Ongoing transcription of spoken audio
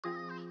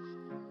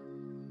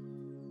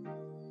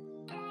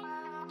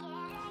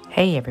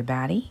Hey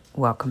everybody,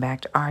 welcome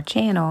back to our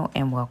channel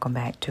and welcome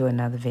back to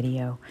another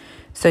video.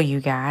 So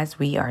you guys,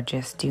 we are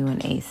just doing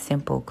a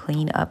simple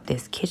clean up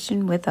this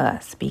kitchen with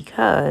us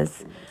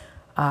because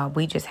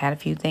we just had a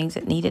few things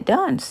that needed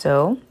done.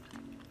 So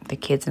the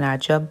kids and I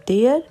jumped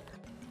in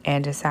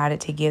and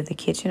decided to give the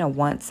kitchen a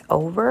once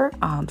over.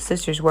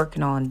 Sister's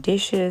working on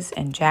dishes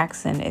and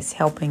Jackson is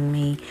helping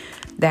me.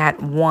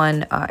 That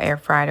one air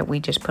fryer that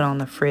we just put on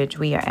the fridge,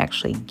 we are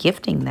actually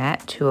gifting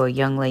that to a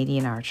young lady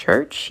in our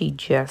church. She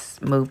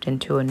just moved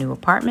into a new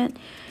apartment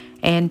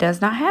and does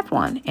not have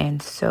one.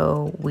 And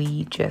so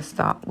we just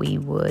thought we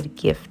would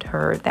gift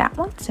her that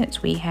one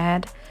since we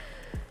had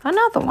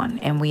another one.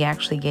 And we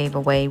actually gave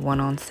away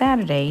one on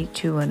Saturday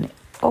to an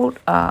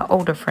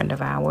older friend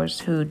of ours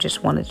who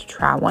just wanted to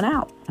try one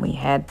out. We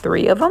had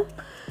 3 of them,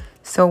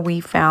 so we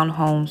found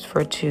homes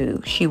for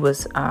 2. She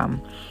was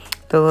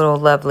the little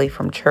lovely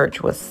from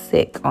church was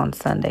sick on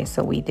Sunday,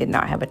 so we did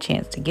not have a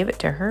chance to give it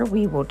to her.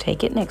 We will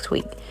take it next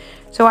week.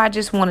 So I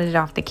just wanted it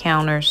off the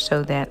counter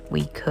so that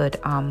we could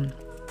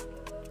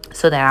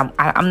so that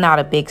I'm not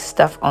a big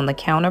stuff on the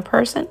counter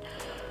person.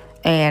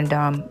 And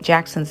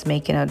Jackson's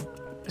making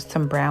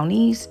some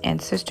brownies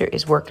and sister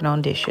is working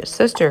on dishes.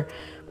 Sister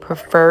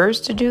prefers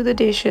to do the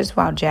dishes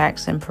while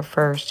Jackson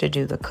prefers to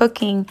do the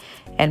cooking,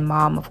 and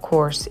mom of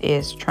course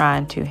is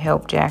trying to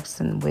help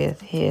Jackson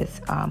with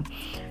his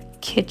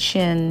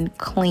kitchen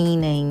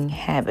cleaning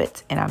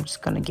habits. And I'm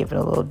just going to give it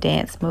a little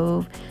dance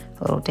move,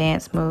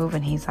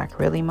 and he's like,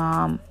 really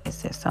mom,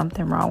 is there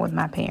something wrong with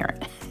my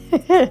parent?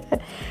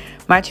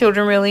 My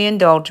children really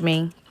indulge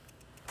me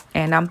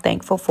and I'm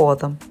thankful for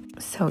them.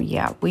 So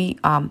yeah, we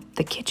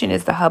the kitchen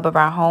is the hub of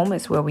our home.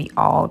 It's where we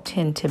all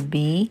tend to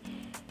be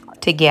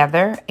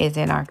together, is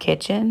in our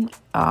kitchen,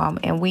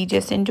 and we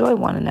just enjoy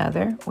one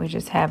another. We're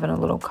just having a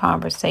little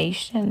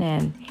conversation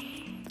and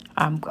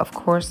of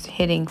course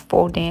hitting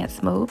full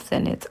dance moves,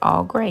 and it's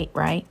all great,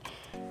 right?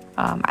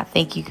 I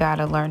think you got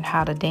to learn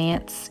how to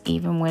dance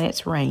even when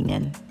it's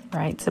raining,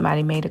 right?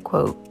 Somebody made a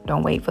quote,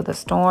 don't wait for the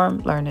storm,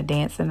 learn to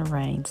dance in the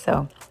rain.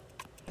 So,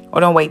 or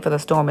don't wait for the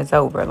storm is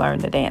over, learn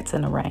to dance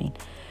in the rain.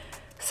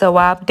 So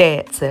I'm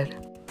dancing.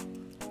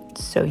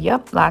 So,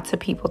 yep, lots of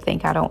people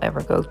think I don't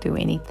ever go through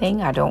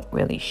anything. I don't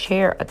really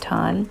share a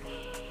ton.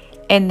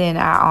 And then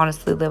I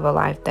honestly live a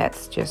life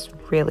that's just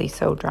really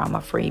so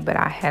drama-free. But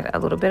I had a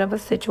little bit of a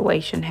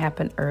situation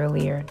happen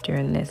earlier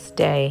during this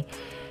day.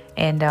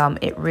 And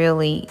it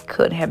really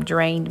could have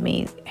drained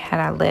me had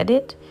I let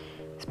it.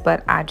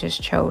 But I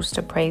just chose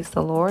to praise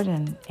the Lord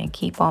and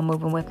keep on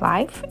moving with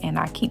life. And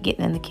I keep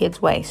getting in the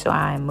kids' way. So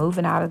I am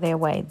moving out of their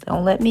way.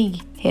 Don't let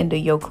me hinder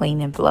your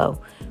cleaning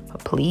flow.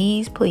 But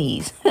please,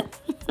 please.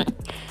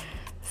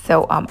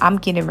 So I'm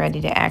getting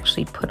ready to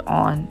actually put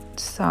on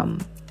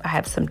I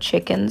have some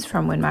chickens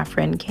from when my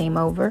friend came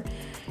over.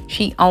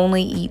 She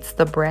only eats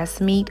the breast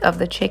meat of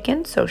the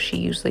chicken. So she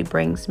usually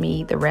brings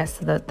me the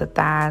rest of the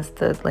thighs,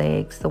 the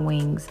legs, the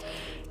wings.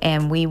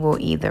 And we will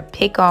either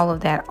pick all of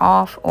that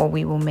off or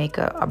we will make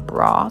a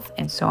broth.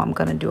 And so I'm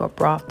going to do a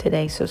broth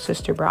today. So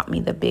sister brought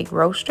me the big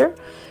roaster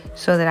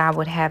so that I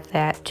would have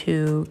that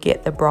to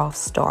get the broth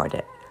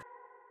started.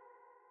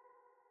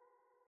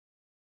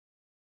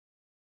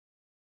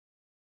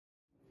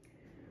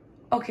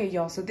 Okay,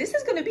 y'all, so this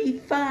is going to be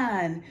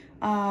fun.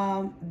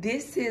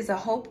 This is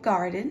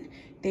AHopeGarden.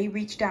 They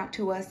reached out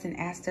to us and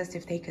asked us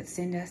if they could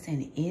send us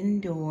an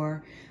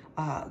indoor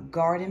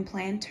garden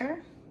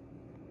planter.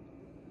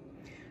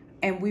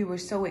 And we were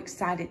so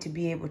excited to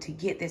be able to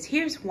get this.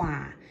 Here's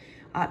why.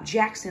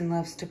 Jackson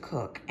loves to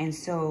cook. And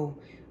so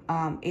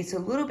it's a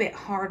little bit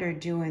harder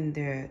during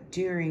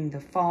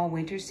the fall,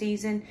 winter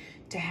season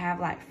to have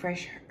like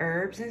fresh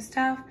herbs and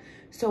stuff.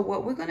 So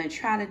what we're going to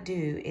try to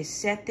do is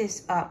set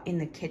this up in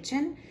the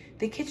kitchen.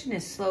 The kitchen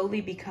is slowly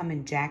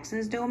becoming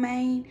Jackson's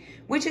domain,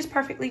 which is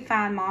perfectly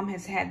fine. Mom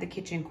has had the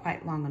kitchen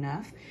quite long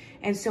enough.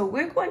 And so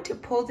we're going to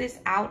pull this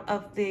out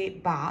of the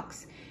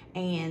box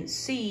and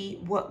see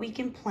what we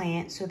can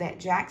plant so that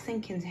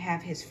Jackson can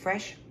have his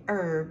fresh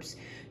herbs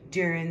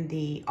during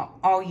the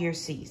all year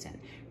season,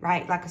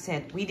 right? Like I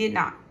said,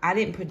 I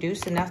didn't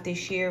produce enough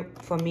this year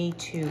for me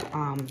to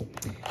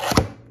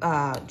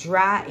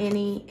dry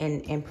any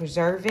and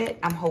preserve it.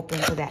 I'm hoping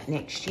for that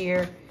next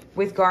year.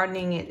 With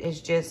gardening, it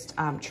is just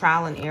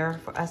trial and error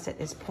for us at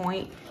this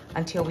point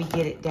until we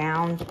get it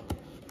down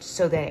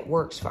so that it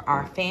works for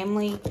our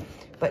family.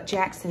 But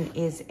Jackson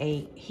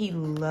he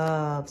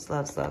loves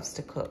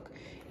to cook.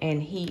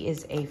 And he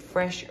is a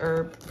fresh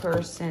herb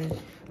person.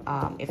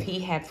 If he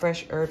had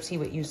fresh herbs, he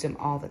would use them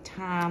all the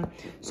time.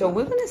 So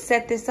we're going to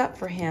set this up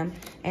for him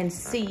and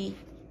see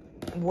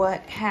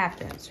what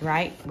happens,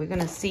 right? We're going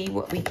to see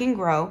what we can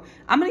grow.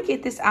 I'm going to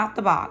get this out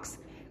the box.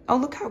 Oh,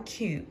 look how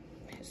cute.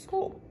 It's a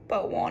little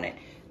bow on it.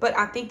 But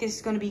I think this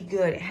is going to be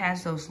good. It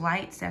has those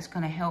lights. That's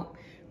going to help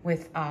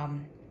with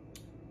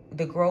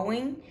the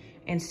growing.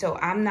 And so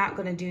I don't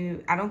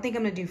think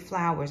I'm going to do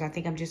flowers. I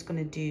think I'm just going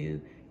to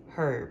do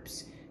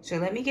herbs. So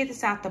let me get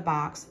this out the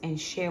box and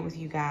share with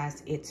you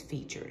guys its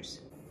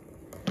features.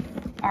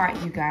 All right,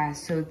 you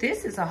guys, so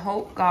this is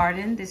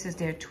AHopeGarden. This is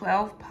their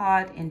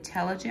 12-pod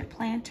intelligent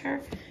planter,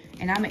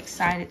 and I'm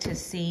excited to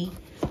see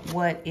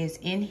what is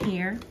in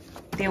here.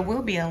 There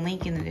will be a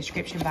link in the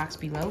description box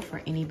below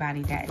for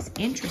anybody that is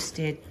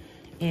interested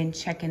in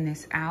checking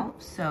this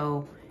out.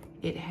 So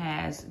it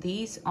has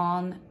these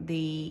on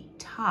the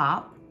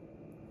top,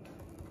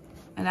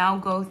 and I'll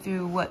go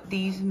through what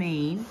these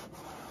mean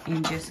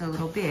in just a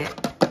little bit.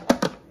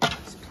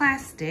 It's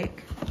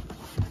plastic,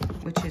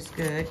 which is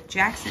good.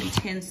 Jackson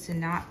tends to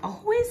not,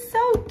 oh, it's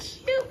so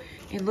cute.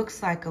 It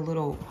looks like a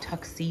little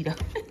tuxedo.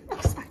 It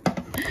looks like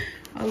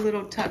a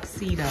little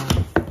tuxedo.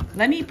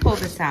 Let me pull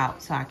this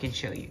out so I can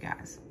show you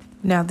guys.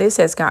 Now this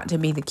has got to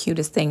be the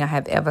cutest thing I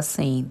have ever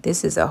seen.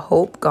 This is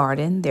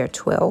AHopeGarden, their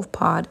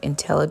 12-pod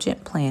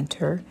intelligent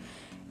planter.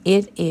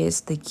 It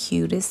is the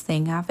cutest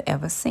thing I've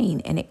ever seen,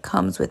 and it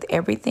comes with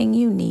everything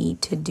you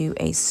need to do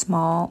a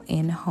small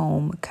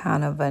in-home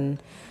kind of an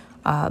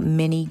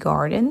mini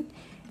garden.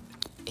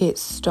 It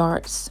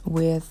starts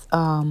with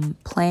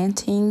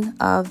planting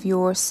of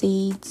your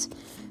seeds,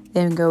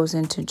 then goes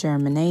into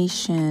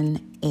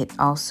germination. It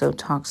also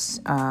talks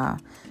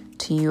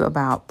to you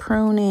about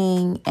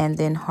pruning and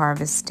then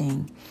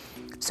harvesting.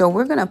 So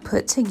we're going to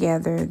put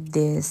together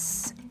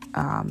this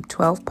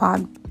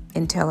 12-pod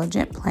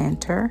intelligent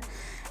planter,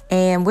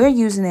 and we're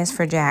using this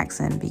for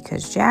Jackson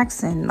because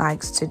Jackson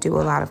likes to do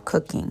a lot of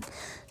cooking.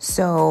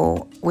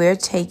 So we're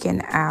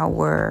taking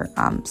our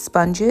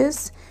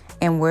sponges,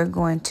 and we're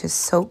going to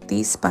soak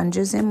these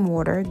sponges in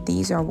water.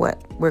 These are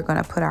what we're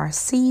going to put our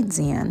seeds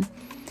in.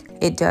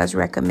 It does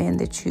recommend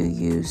that you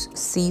use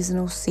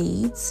seasonal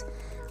seeds.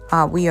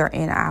 We are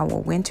in our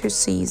winter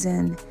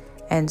season,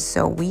 and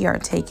so we are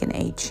taking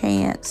a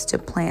chance to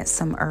plant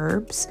some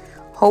herbs.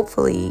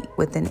 Hopefully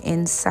with an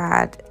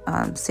inside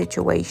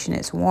situation,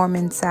 it's warm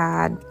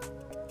inside.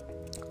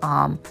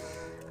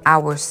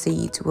 Our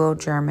seeds will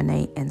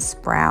germinate and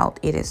sprout.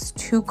 It is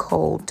too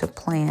cold to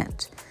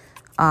plant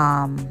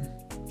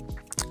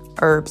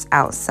herbs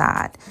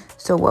outside.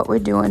 So what we're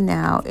doing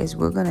now is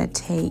we're going to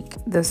take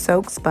the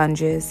soaked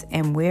sponges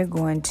and we're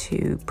going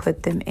to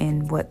put them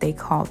in what they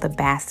call the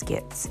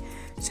baskets.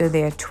 So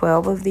there are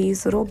 12 of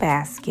these little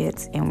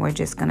baskets, and we're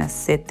just going to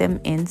sit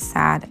them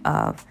inside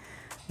of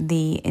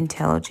the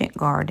intelligent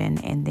garden,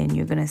 and then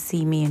you're going to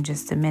see me in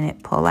just a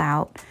minute pull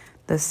out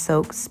the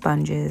soaked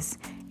sponges,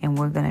 and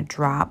we're going to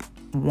drop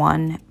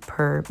one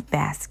per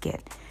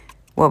basket.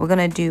 What we're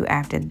going to do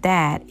after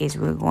that is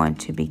we're going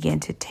to begin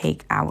to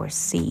take our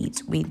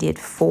seeds. We did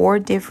 4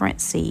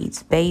 different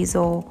seeds.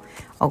 Basil,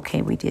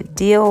 okay, we did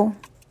dill,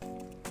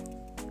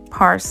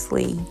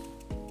 parsley,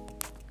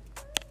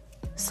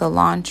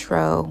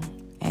 cilantro,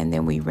 and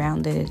then we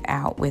rounded it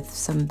out with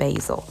some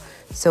basil.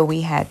 So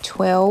we had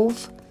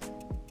 12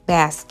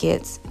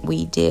 baskets.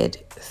 We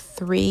did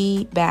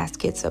 3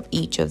 baskets of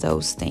each of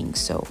those things.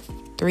 So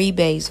 3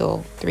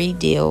 basil, 3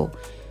 dill,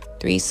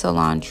 3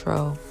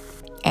 cilantro,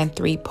 and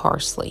 3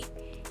 parsley.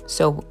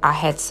 So I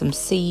had some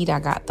seed. I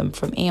got them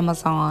from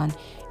Amazon,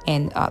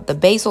 and the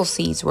basil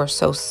seeds were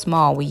so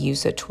small we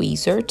used a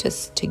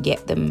tweezer to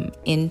get them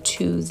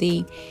into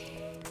the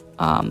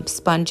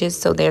sponges.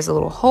 So there's a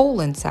little hole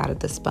inside of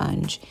the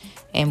sponge,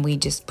 and we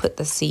just put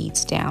the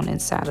seeds down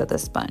inside of the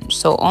sponge.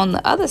 So on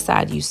the other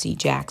side you see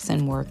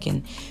Jackson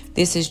working.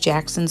 This is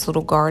Jackson's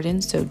little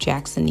garden, so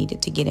Jackson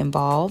needed to get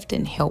involved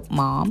and help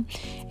mom,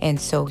 and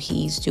so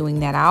he's doing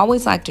that. I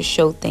always like to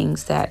show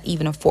things that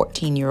even a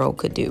 14-year-old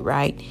could do,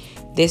 right?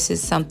 This is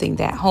something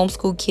that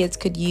homeschool kids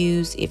could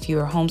use. If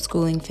you're a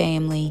homeschooling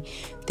family,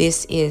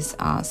 this is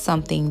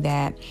something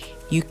that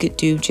you could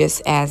do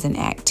just as an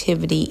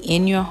activity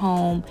in your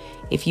home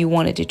if you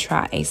wanted to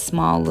try a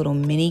small little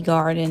mini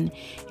garden.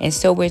 And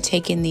so we're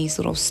taking these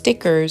little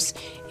stickers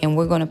and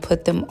we're going to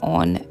put them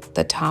on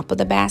the top of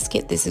the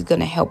basket. This is going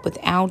to help with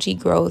algae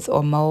growth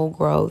or mold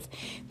growth.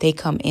 They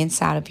come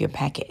inside of your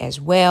packet as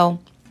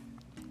well.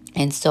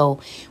 And so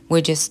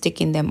we're just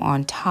sticking them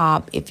on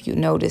top. If you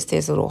notice,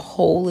 there's a little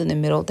hole in the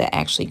middle that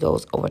actually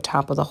goes over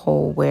top of the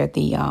hole where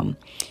the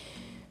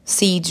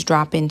seeds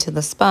drop into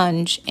the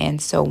sponge. And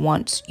so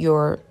once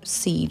your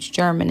seeds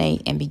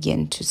germinate and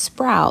begin to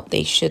sprout,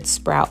 they should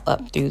sprout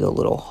up through the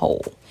little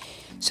hole.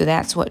 So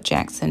that's what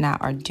Jackson and I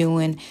are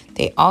doing.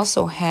 They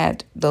also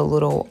had the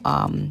little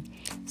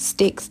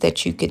sticks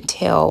that you could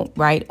tell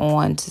right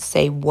on to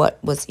say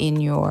what was in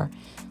your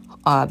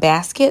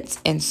baskets.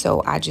 And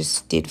so I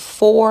just did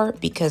 4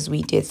 because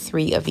we did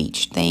 3 of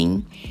each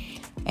thing.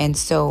 And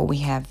so we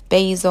have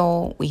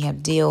basil, we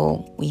have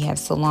dill, we have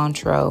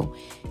cilantro,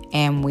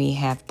 and we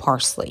have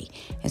parsley.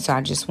 And so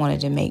I just wanted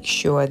to make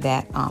sure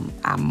that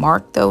I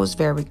marked those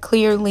very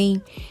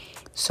clearly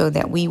so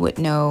that we would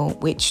know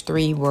which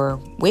 3 were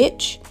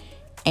which.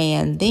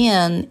 And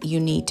then you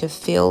need to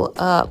fill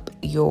up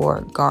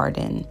your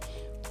garden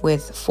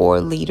with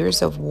 4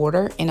 liters of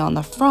water. And on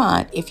the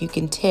front, if you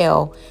can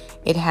tell,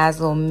 it has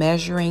little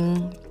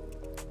measuring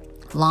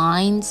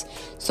lines,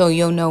 so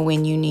you'll know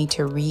when you need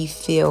to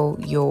refill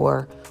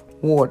your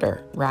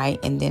water, right?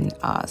 And then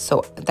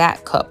so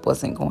that cup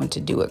wasn't going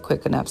to do it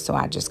quick enough, so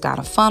I just got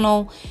a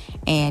funnel,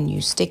 and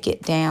you stick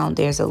it down.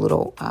 There's a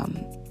little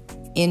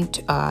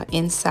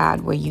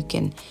inside where you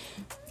can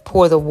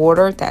pour the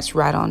water. That's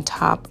right on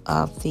top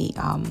of the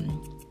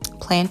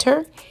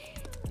planter,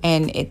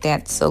 and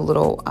that's a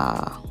little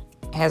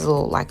has a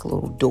little, like a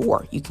little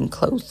door. You can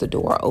close the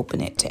door, open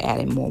it to add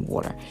in more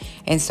water.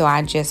 And so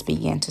I just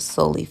began to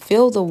slowly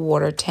fill the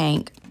water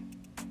tank.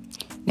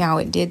 Now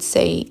it did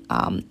say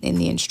in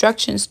the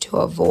instructions to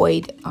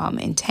avoid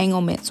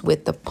entanglements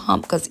with the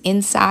pump, because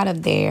inside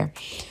of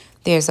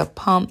there's a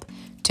pump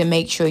to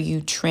make sure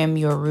you trim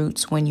your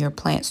roots when your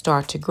plants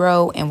start to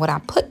grow. And what I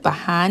put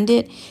behind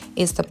it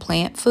is the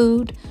plant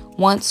food.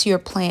 Once your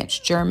plants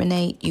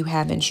germinate, you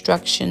have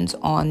instructions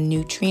on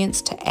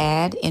nutrients to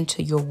add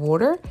into your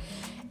water,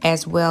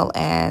 as well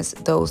as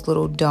those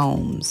little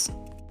domes.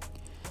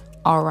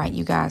 All right,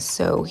 you guys,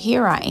 so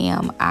here I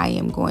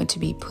am going to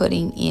be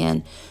putting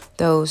in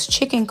those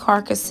chicken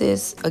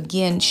carcasses.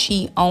 Again,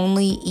 she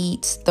only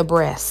eats the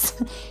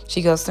breasts.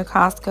 She goes to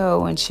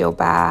Costco and she'll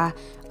buy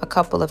a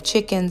couple of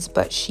chickens,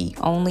 but she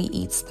only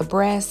eats the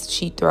breasts.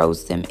 She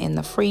throws them in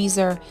the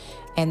freezer,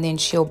 and then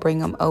she'll bring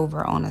them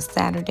over on a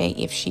Saturday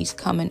if she's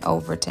coming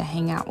over to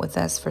hang out with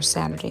us for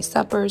Saturday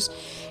suppers.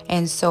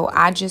 And so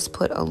I just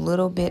put a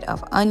little bit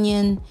of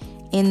onion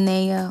in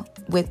there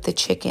with the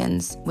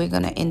chickens. We're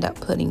going to end up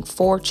putting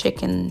 4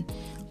 chicken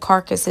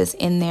carcasses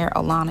in there.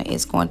 Alana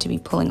is going to be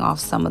pulling off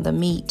some of the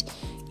meat.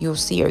 You'll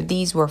see her.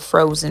 These were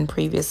frozen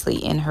previously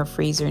in her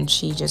freezer, and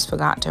she just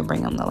forgot to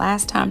bring them the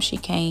last time she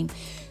came.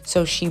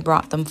 So she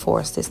brought them for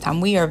us this time.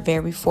 We are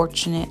very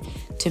fortunate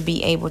to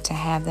be able to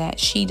have that.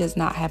 She does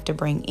not have to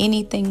bring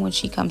anything when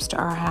she comes to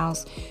our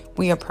house.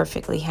 We are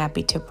perfectly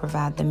happy to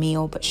provide the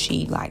meal, but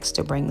she likes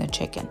to bring the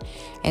chicken.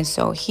 And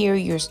so here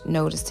you're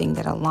noticing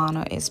that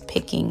Alana is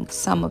picking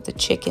some of the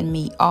chicken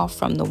meat off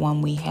from the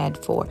one we had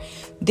for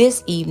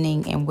this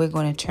evening, and we're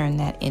going to turn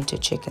that into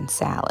chicken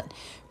salad.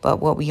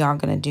 But what we are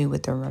going to do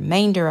with the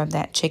remainder of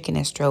that chicken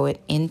is throw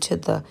it into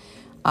the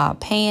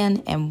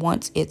pan, and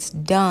once it's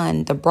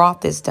done, the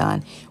broth is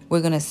done,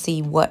 we're going to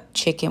see what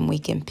chicken we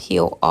can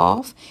peel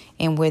off,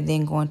 and we're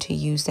then going to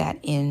use that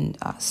in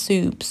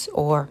soups,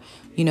 or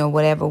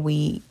whatever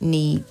we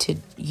need to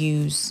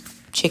use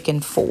chicken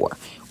for.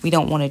 We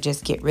don't want to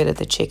just get rid of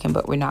the chicken,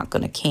 but we're not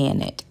going to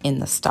can it in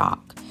the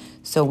stock.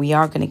 So we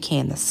are going to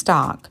can the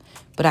stock,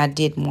 but I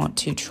did want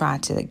to try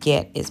to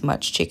get as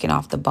much chicken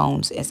off the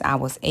bones as I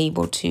was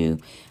able to.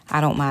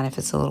 I don't mind if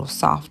it's a little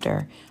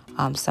softer.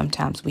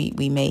 Sometimes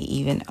we may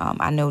even,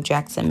 I know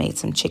Jackson made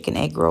some chicken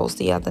egg rolls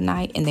the other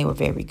night, and they were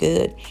very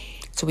good.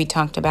 So we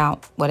talked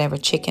about whatever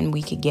chicken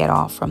we could get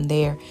off from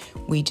there,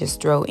 we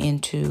just throw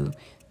into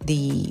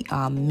the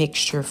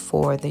mixture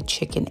for the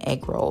chicken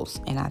egg rolls.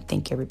 And I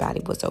think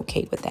everybody was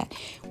okay with that.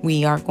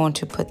 We are going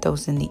to put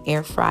those in the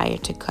air fryer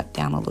to cut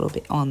down a little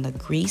bit on the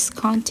grease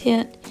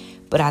content,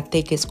 but I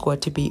think it's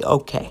going to be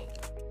okay.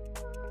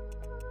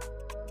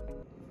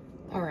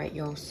 All right,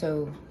 y'all,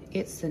 so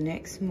it's the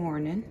next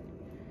morning.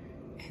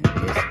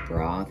 And this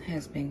broth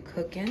has been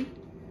cooking.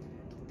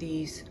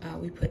 These,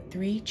 we put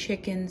 3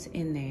 chickens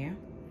in there,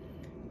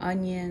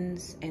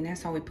 onions, and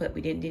that's all we put.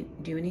 We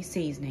didn't do any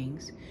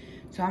seasonings.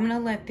 So I'm gonna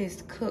let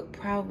this cook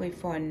probably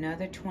for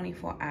another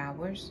 24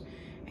 hours.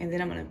 And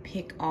then I'm gonna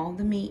pick all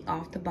the meat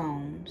off the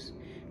bones.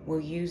 We'll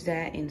use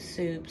that in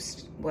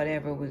soups,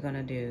 whatever we're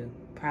gonna do,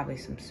 probably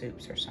some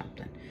soups or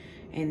something.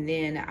 And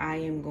then I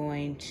am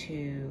going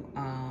to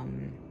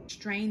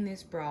strain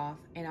this broth,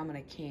 and I'm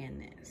gonna can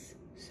this.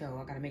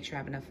 So I gotta make sure I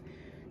have enough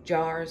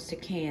jars to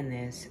can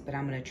this, but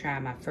I'm gonna try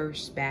my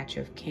first batch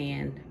of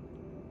canned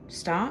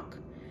stock.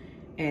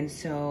 And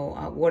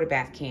so water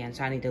bath can,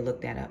 so I need to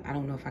look that up. I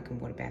don't know if I can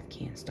water bath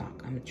can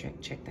stock. I'm gonna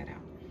check that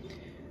out.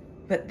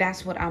 But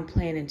that's what I'm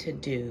planning to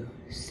do.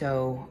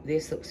 So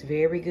this looks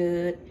very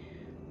good.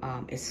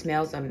 It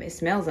smells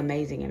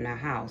amazing in my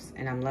house,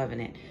 and I'm loving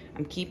it.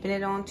 I'm keeping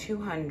it on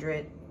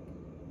 200,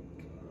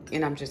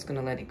 and I'm just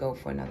gonna let it go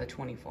for another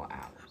 24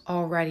 hours.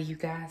 Alrighty, you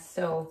guys,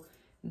 so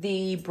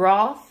the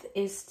broth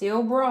is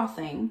still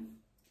brothing.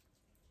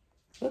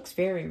 Looks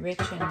very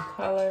rich in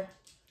color.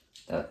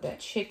 That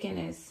chicken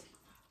is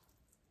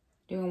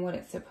doing what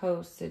it's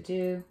supposed to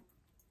do.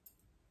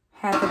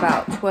 Has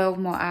about 12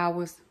 more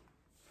hours.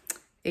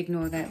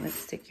 Ignore that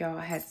lipstick, y'all.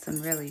 I had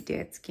some really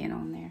dead skin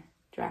on there.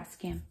 Dry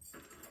skin.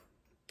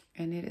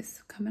 And it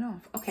is coming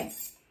off. Okay.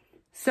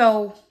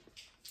 So,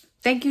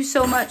 thank you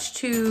so much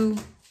to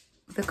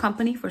the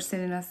company for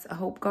sending us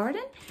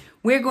AHopeGarden.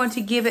 We're going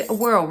to give it a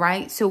whirl,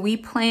 right? So we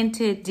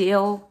planted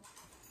dill,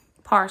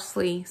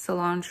 parsley,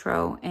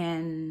 cilantro,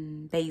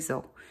 and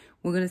basil.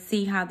 We're going to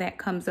see how that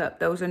comes up.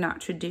 Those are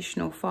not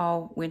traditional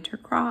fall winter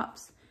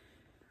crops.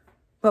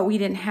 But we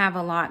didn't have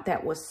a lot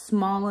that was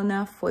small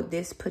enough for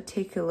this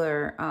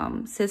particular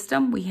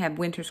system. We have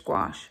winter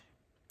squash.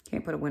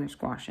 Can't put a winter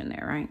squash in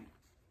there, right?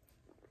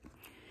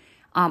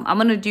 I'm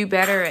going to do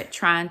better at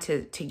trying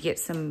to get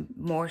some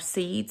more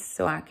seeds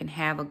so I can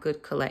have a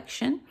good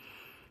collection.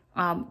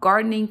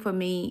 Gardening for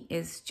me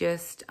is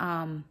just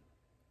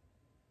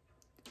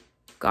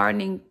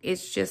Gardening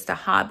is just a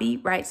hobby,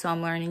 right? So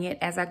I'm learning it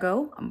as I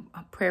go. I'm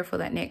prayerful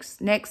that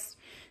next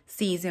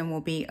season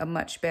will be a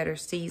much better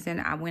season.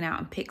 I went out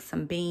and picked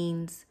some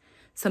beans,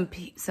 some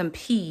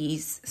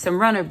peas, some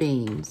runner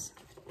beans.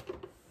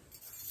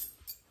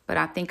 But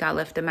I think I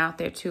left them out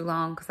there too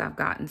long because I've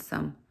gotten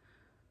some,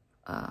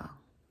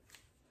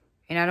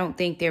 and I don't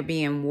think they're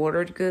being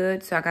watered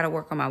good. So I got to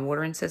work on my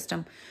watering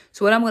system.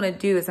 So what I'm going to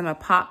do is I'm going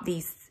to pop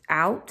these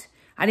out.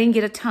 I didn't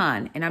get a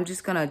ton, and I'm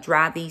just going to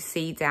dry these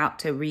seeds out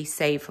to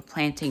resave for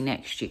planting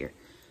next year.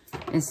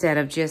 Instead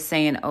of just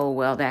saying, oh,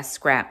 well, that's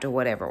scrapped or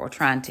whatever, or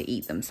trying to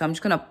eat them. So I'm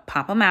just going to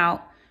pop them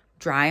out,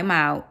 dry them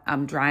out.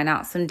 I'm drying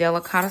out some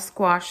delicata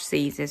squash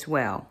seeds as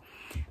well.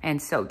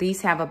 And so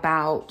these have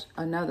about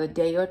another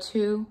day or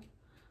two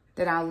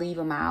that I'll leave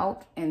them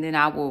out, and then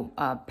I will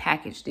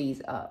package these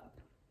up.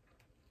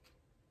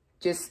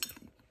 Just,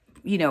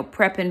 you know,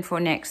 prepping for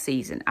next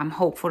season. I'm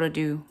hopeful to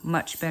do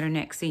much better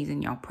next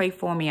season. Y'all pray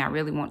for me. I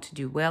really want to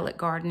do well at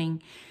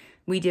gardening.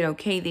 We did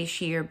okay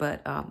this year,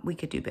 but we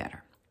could do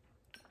better.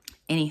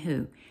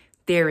 Anywho,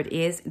 there it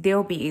is.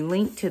 There'll be a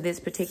link to this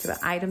particular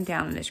item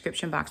down in the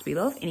description box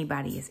below if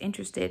anybody is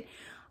interested.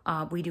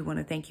 We do want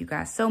to thank you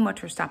guys so much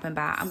for stopping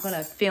by. I'm going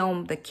to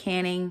film the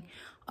canning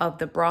of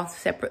the broth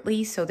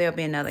separately, so there'll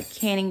be another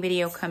canning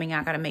video coming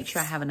out. Got to make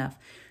sure I have enough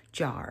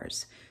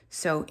jars.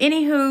 So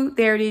anywho,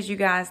 there it is, you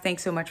guys.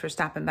 Thanks so much for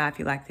stopping by. If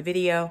you liked the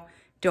video,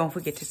 don't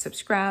forget to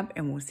subscribe,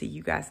 and we'll see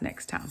you guys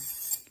next time.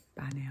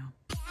 Bye now.